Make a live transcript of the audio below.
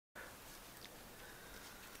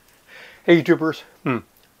Hey YouTubers.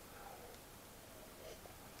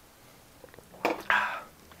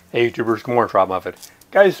 Hey YouTubers, good morning, Robb Muffet.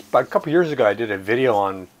 Guys, about a couple years ago I did a video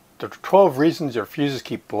on the 12 reasons your fuses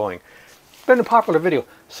keep blowing. It's been a popular video.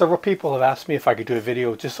 Several people have asked me if I could do a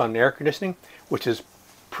video just on air conditioning, which is a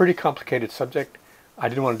pretty complicated subject. I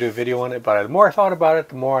didn't want to do a video on it, but the more I thought about it,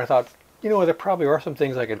 the more I thought, you know, there probably are some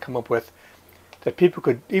things I could come up with that people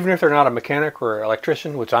could, even if they're not a mechanic or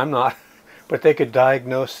electrician, which I'm not, but they could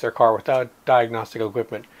diagnose their car without diagnostic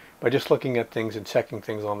equipment by just looking at things and checking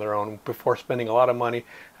things on their own before spending a lot of money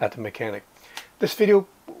at the mechanic. This video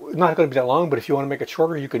is not going to be that long, but if you want to make it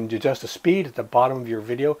shorter, you can adjust the speed at the bottom of your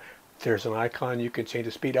video. There's an icon, you can change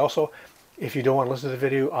the speed. Also, if you don't want to listen to the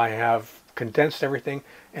video, I have condensed everything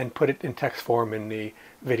and put it in text form in the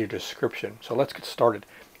video description. So let's get started.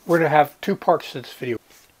 We're going to have two parts to this video.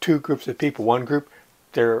 Two groups of people. One group,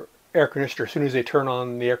 their air conditioner, as soon as they turn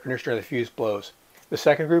on the air conditioner, the fuse blows. The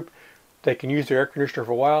second group, they can use their air conditioner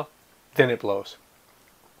for a while, then it blows.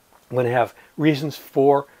 I'm going to have reasons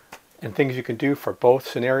for and things you can do for both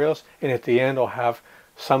scenarios, and at the end I'll have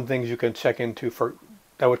some things you can check into for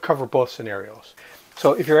that would cover both scenarios.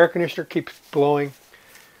 So if your air conditioner keeps blowing,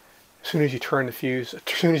 as soon as you turn the fuse, as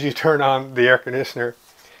soon as you turn on the air conditioner,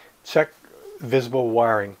 check visible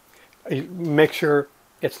wiring. Make sure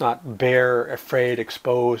it's not bare, frayed,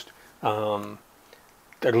 exposed,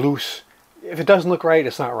 they're loose. If it doesn't look right,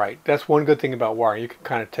 it's not right. That's one good thing about wiring. You can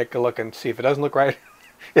kind of take a look and see if it doesn't look right,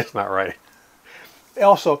 it's not right.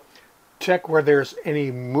 Also, check where there's any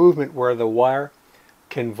movement where the wire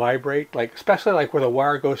can vibrate, like especially like where the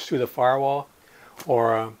wire goes through the firewall,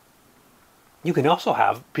 or you can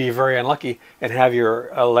also be very unlucky and have your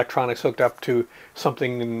electronics hooked up to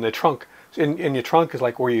something in the trunk. In your trunk is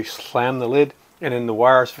like where you slam the lid, and in the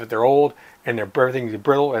wires, if they're old and everything's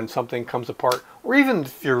brittle and something comes apart, or even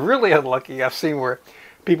if you're really unlucky, I've seen where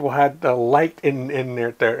people had the light in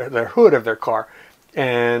their hood of their car,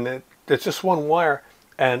 and it's just one wire,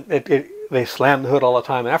 and they slam the hood all the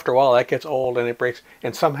time, and after a while that gets old and it breaks,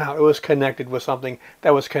 and somehow it was connected with something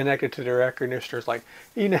that was connected to their air conditioners. Like,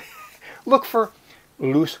 you know, look for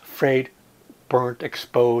loose, frayed, burnt,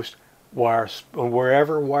 exposed wires.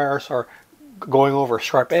 Wherever wires are going over a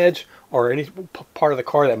sharp edge or any part of the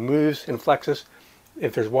car that moves and flexes,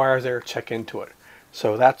 if there's wires there, check into it.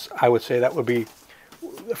 So I would say that would be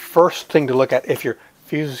the first thing to look at if your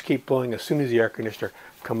fuses keep blowing as soon as the air conditioner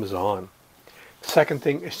comes on. Second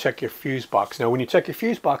thing is check your fuse box. Now when you check your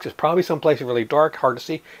fuse box, it's probably someplace really dark, hard to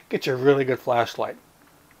see. Get your really good flashlight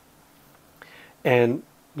and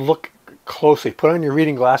look closely. Put on your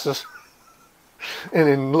reading glasses and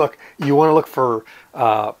then look. You want to look for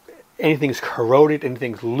anything's corroded,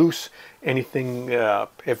 anything's loose, anything,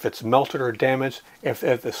 if it's melted or damaged, if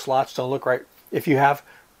the slots don't look right. If you have,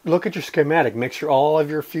 look at your schematic, make sure all of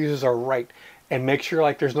your fuses are right, and make sure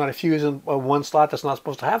like there's not a fuse in one slot that's not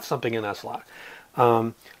supposed to have something in that slot.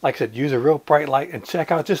 Like I said, use a real bright light and check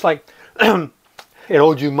out, just like it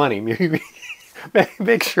owed you money.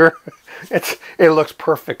 Make sure it looks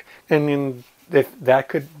perfect, and then if that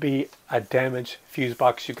could be a damaged fuse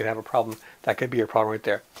box, you could have a problem. That could be your problem right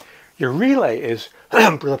there. Your relay is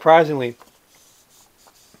surprisingly,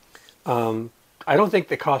 I don't think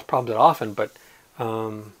they cause problems that often, but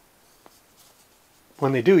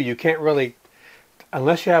when they do, you can't really,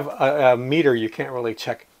 unless you have a meter, you can't really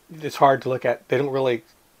check. It's hard to look at. They don't really,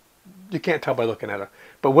 you can't tell by looking at it.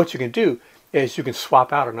 But what you can do is you can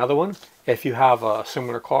swap out another one if you have a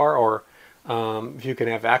similar car, or if you can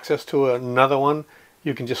have access to another one,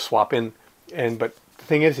 you can just swap in. But the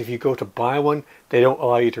thing is, if you go to buy one, they don't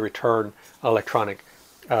allow you to return electronic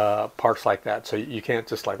parts like that. So you can't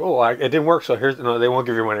just like, oh, it didn't work, so here's, no, they won't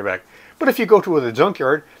give your money back. But if you go to the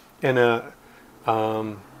junkyard and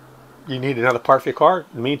you need another part for your car,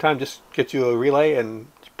 in the meantime, just get you a relay, and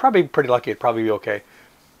probably pretty lucky, it'd probably be okay.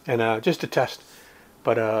 And just to test.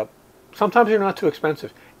 But sometimes they're not too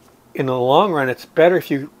expensive. In the long run, it's better if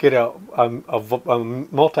you get a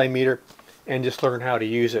multimeter and just learn how to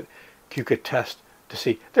use it. You could test to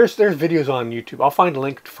see. There's videos on YouTube. I'll find a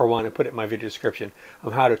link for one and put it in my video description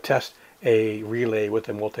of how to test a relay with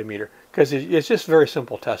a multimeter, because it's just a very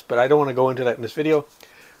simple test, but I don't want to go into that in this video.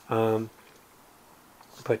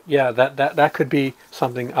 But yeah, that could be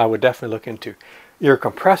something I would definitely look into. Your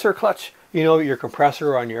compressor clutch, you know, your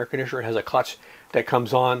compressor on your air conditioner has a clutch that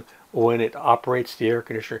comes on when it operates the air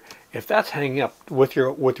conditioner. If that's hanging up with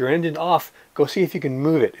your engine off, go see if you can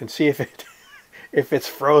move it and see if it's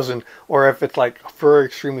frozen, or if it's like very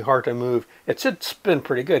extremely hard to move. It should spin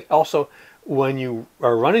pretty good. Also, when you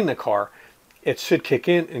are running the car, it should kick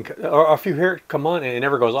in, or if you hear it come on and it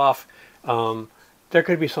never goes off, there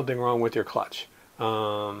could be something wrong with your clutch.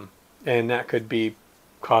 and that could be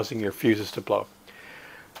causing your fuses to blow.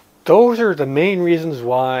 Those are the main reasons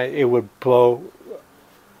why it would blow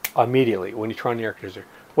immediately when you turn on the air conditioner.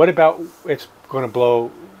 What about it's going to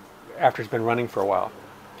blow after it's been running for a while?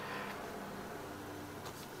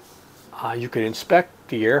 You could inspect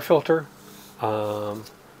the air filter, the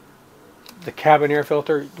cabin air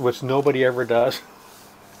filter, which nobody ever does.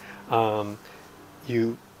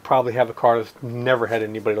 You probably have a car that's never had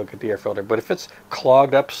anybody look at the air filter, but if it's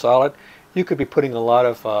clogged up solid, you could be putting a lot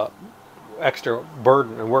of extra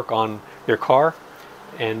burden and work on your car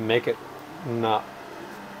and make it not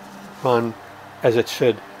run as it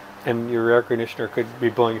should, and your air conditioner could be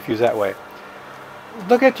blowing a fuse that way.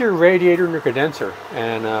 Look at your radiator and your condenser,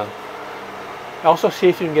 and also see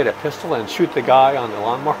if you can get a pistol and shoot the guy on the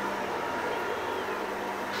lawnmower.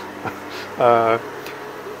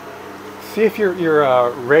 See if your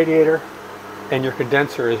radiator and your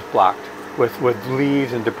condenser is blocked with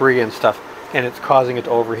leaves and debris and stuff, and it's causing it to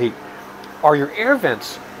overheat. Are your air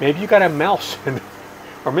vents, maybe you got a mouse,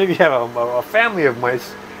 or maybe you have a family of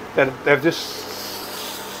mice that have just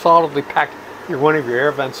solidly packed one of your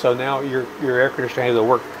air vents, so now your air conditioner has to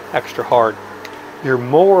work extra hard. Your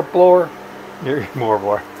blower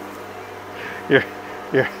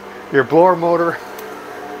motor,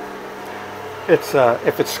 it's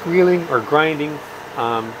if it's squealing or grinding,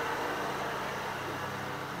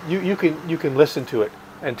 you can listen to it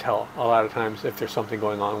and tell a lot of times if there's something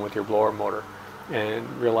going on with your blower motor, and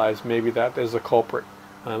realize maybe that is a culprit.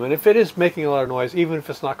 And if it is making a lot of noise, even if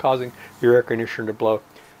it's not causing your air conditioner to blow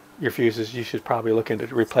your fuses, you should probably look into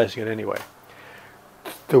replacing it anyway.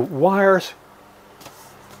 The wires,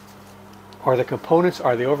 are the components,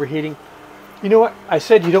 are they overheating? You know what? I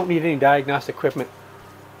said you don't need any diagnostic equipment.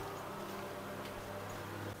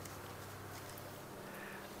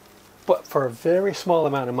 But for a very small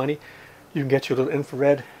amount of money, you can get your little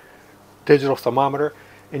infrared digital thermometer,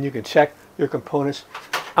 and you can check your components.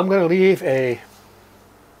 I'm going to leave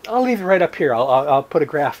I'll leave it right up here. I'll put a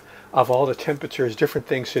graph of all the temperatures different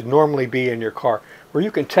things should normally be in your car, where you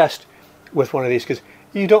can test with one of these, because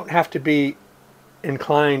you don't have to be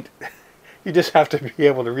inclined, you just have to be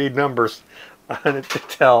able to read numbers on it to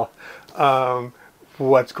tell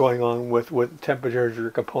what's going on with temperatures, your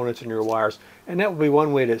components, and your wires. And that would be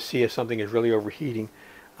one way to see if something is really overheating.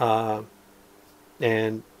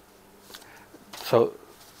 And so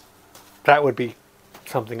that would be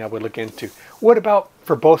something I would look into. What about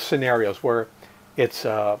for both scenarios where it's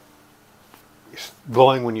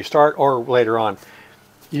blowing when you start or later on?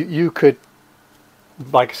 You could,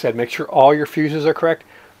 like I said, make sure all your fuses are correct.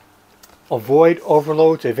 Avoid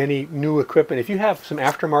overloads of any new equipment. If you have some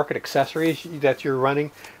aftermarket accessories that you're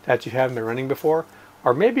running that you haven't been running before,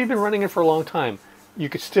 or maybe you've been running it for a long time, you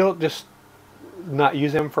could still just not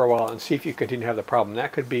use them for a while and see if you continue to have the problem.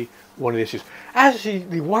 That could be one of the issues. As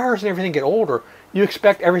the wires and everything get older, you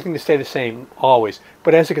expect everything to stay the same always,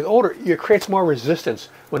 but as it gets older, it creates more resistance.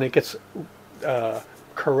 When it gets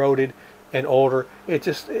corroded and older,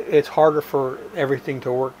 it's harder for everything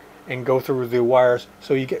to work and go through the wires,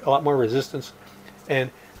 so you get a lot more resistance.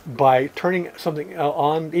 And by turning something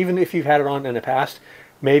on, even if you've had it on in the past,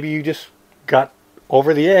 maybe you just got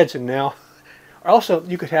over the edge, and now also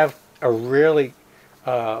you could have a really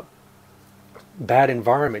bad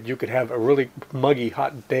environment. You could have a really muggy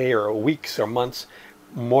hot day, or weeks or months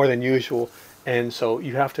more than usual, and so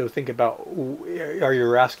you have to think about, are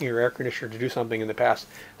you asking your air conditioner to do something in the past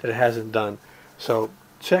that it hasn't done? So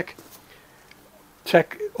check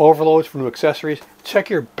overloads for new accessories. Check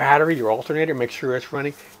your battery, your alternator, make sure it's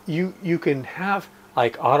running. You can have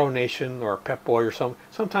like AutoNation or Pep Boy or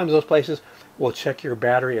sometimes those places will check your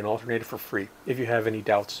battery and alternator for free if you have any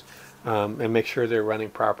doubts, and make sure they're running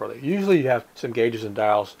properly. Usually you have some gauges and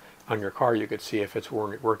dials on your car, you could see if it's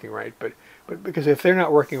working right, but because if they're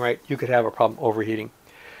not working right, you could have a problem overheating.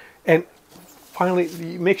 And finally,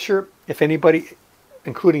 make sure, if anybody,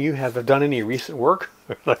 including you, have done any recent work,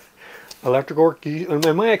 electrical work.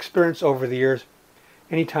 In my experience over the years,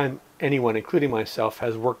 anytime anyone, including myself,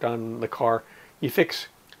 has worked on the car, you fix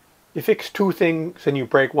two things and you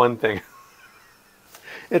break one thing.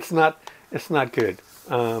 It's not good.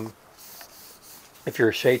 If you're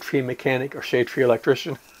a shade tree mechanic or shade tree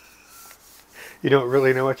electrician, you don't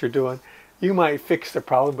really know what you're doing. You might fix the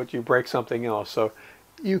problem, but you break something else. So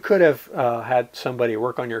you could have had somebody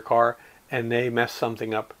work on your car and they messed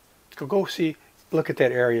something up. Go look at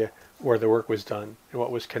that area where the work was done and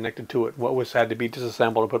what was connected to it, what had to be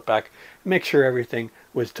disassembled and put back. Make sure everything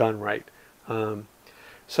was done right.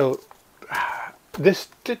 So this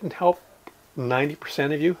didn't help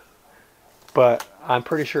 90% of you, but I'm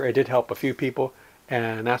pretty sure it did help a few people.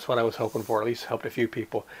 And that's what I was hoping for, at least helped a few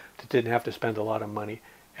people that didn't have to spend a lot of money,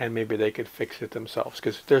 and maybe they could fix it themselves.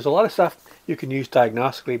 Because there's a lot of stuff you can use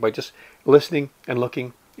diagnostically by just listening and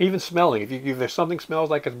looking, even smelling. If there's something smells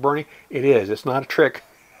like it's burning, it is. It's not a trick.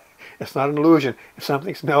 It's not an illusion. If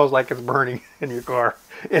something smells like it's burning in your car,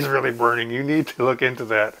 it's really burning. You need to look into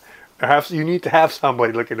that. You need to have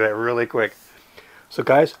somebody look into that really quick. So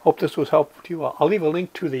guys, hope this was helpful to you. I'll leave a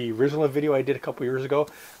link to the original video I did a couple years ago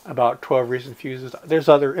about 12 reason fuses. There's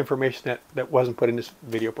other information that wasn't put in this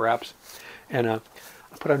video perhaps. And I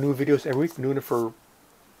put out new videos every week. I'm doing it for,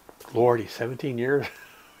 lordy, 17 years.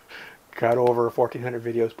 Got over 1,400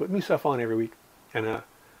 videos. Put new stuff on every week. And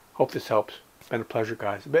hope this helps. It's been a pleasure,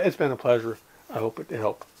 guys. It's been a pleasure. I hope it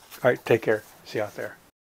helped. All right, take care. See you out there.